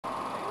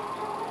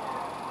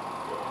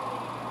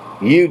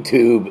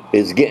YouTube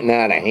is getting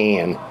out of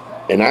hand,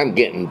 and I'm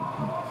getting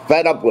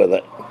fed up with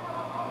it.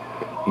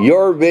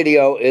 Your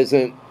video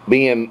isn't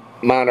being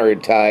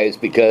monetized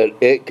because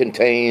it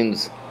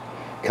contains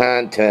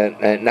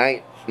content that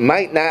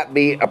might not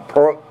be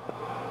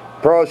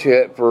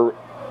appropriate for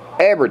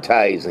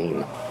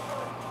advertising.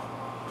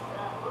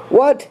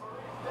 What?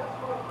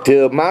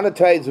 To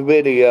monetize a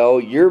video,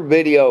 your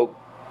video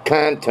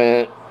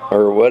content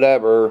or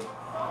whatever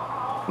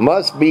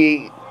must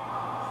be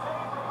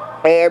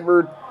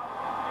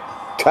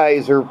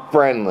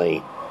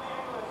advertiser-friendly.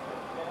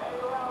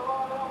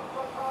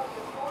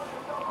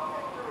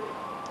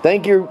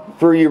 Think your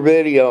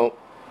video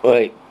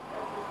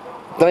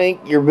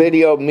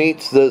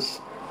meets this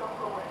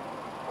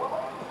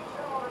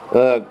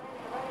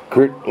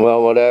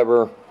well,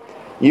 whatever.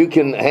 You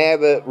can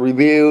have it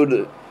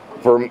reviewed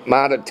for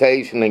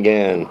monetization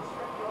again.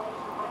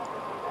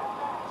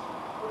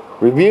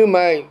 Review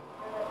my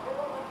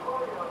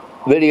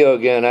video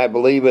again. I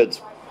believe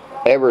it's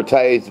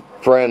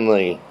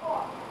advertise-friendly.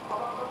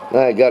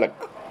 I gotta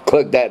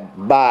click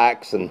that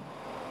box, and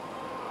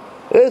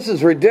this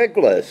is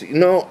ridiculous. You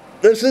know,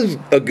 this is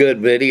a good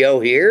video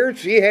here.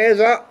 She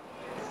has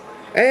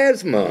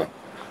asthma.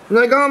 I'm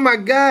like, oh my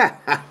God.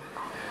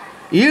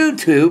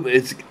 YouTube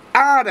is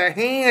out of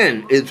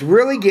hand. It's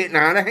really getting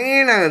out of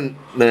hand on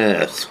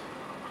this.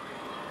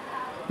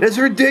 It's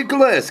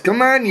ridiculous.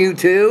 Come on,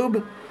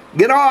 YouTube.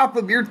 Get off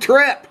of your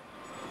trip.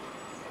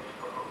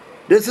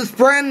 This is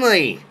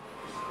friendly.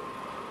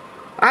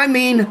 I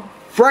mean,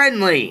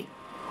 friendly.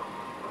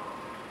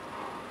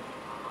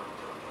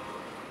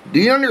 Do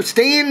you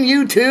understand,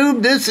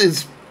 YouTube? This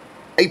is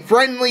a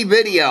friendly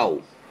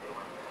video.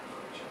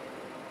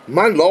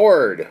 My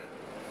Lord.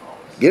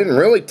 Getting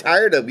really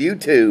tired of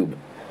YouTube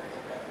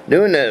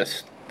doing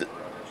this.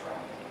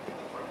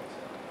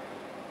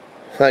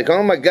 Like,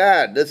 oh my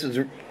God, this is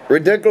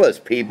ridiculous,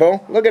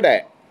 people. Look at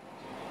that.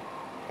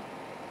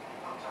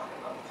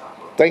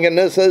 Thinking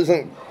this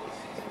isn't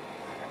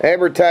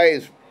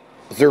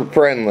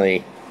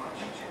advertiser-friendly.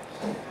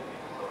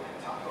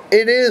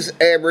 It is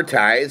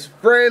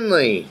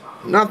advertise-friendly.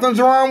 Nothing's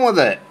wrong with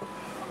it.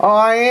 All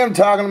I am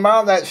talking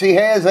about that she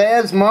has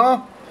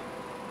asthma.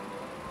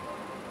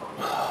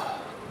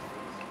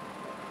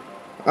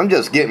 I'm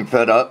just getting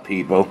fed up,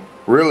 people.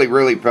 Really,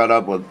 really fed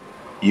up with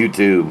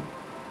YouTube.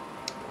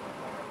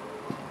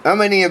 How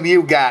many of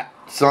you got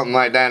something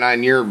like that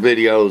on your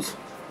videos?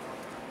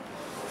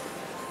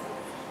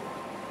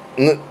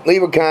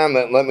 Leave a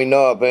comment. Let me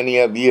know if any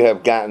of you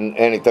have gotten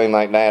anything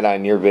like that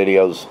on your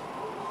videos.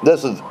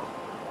 This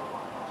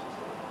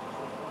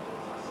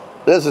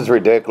is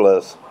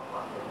ridiculous.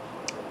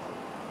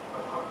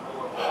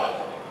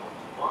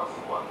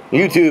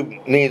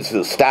 YouTube needs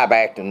to stop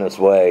acting this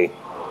way.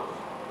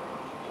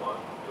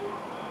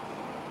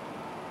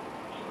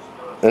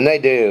 And they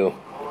do.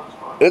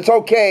 It's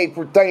okay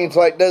for things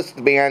like this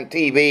to be on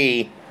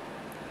TV,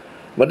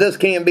 but this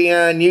can't be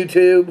on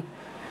YouTube,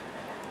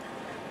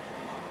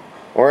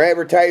 or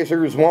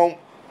advertisers won't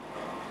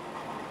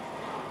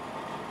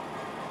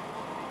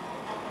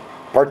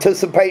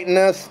participate in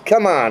this.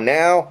 Come on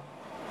now.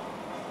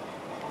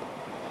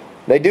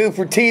 They do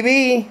for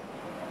TV.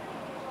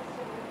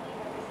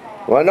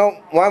 Why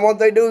won't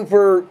they do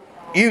for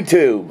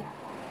YouTube?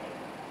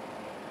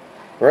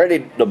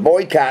 Ready to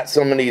boycott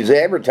some of these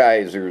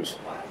advertisers.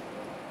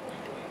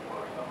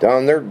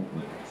 Down there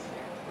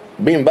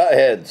being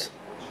buttheads.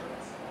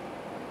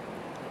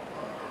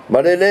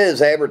 But it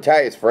is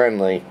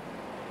advertise-friendly.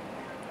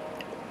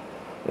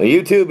 Well,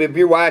 YouTube, if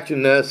you're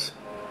watching this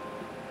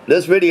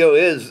video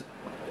is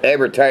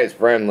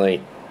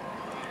advertise-friendly.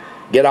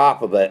 Get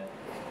off of it.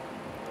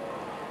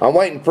 I'm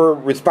waiting for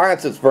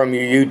responses from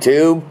you,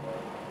 YouTube.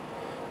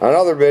 On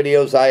other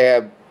videos I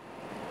have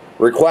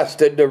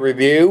requested to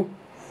review.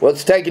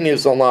 What's taking you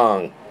so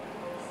long?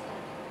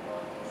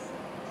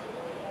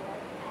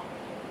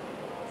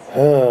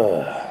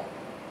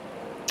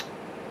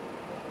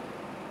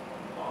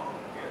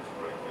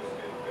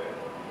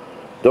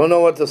 Don't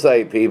know what to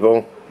say,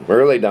 people.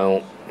 Really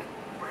don't.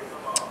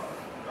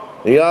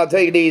 Y'all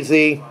take it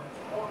easy.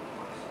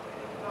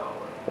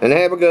 And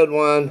have a good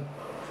one.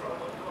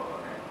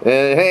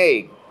 And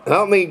hey,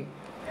 help me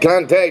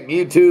contact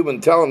YouTube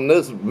and tell them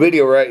this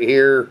video right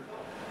here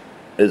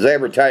is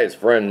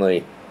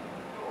advertise-friendly.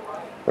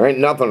 There ain't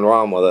nothing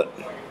wrong with it.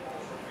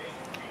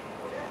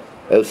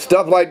 If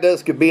stuff like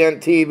this could be on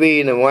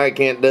TV, then why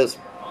can't this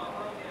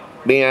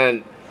be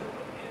on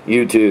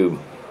YouTube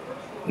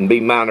and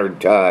be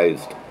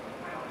monetized?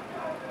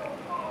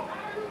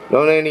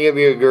 Don't any of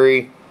you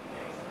agree?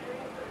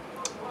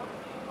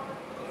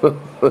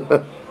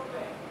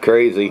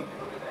 Crazy.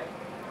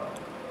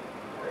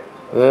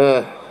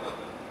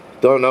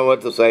 Don't know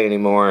what to say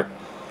anymore.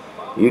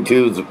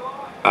 YouTube's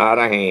out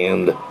of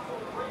hand.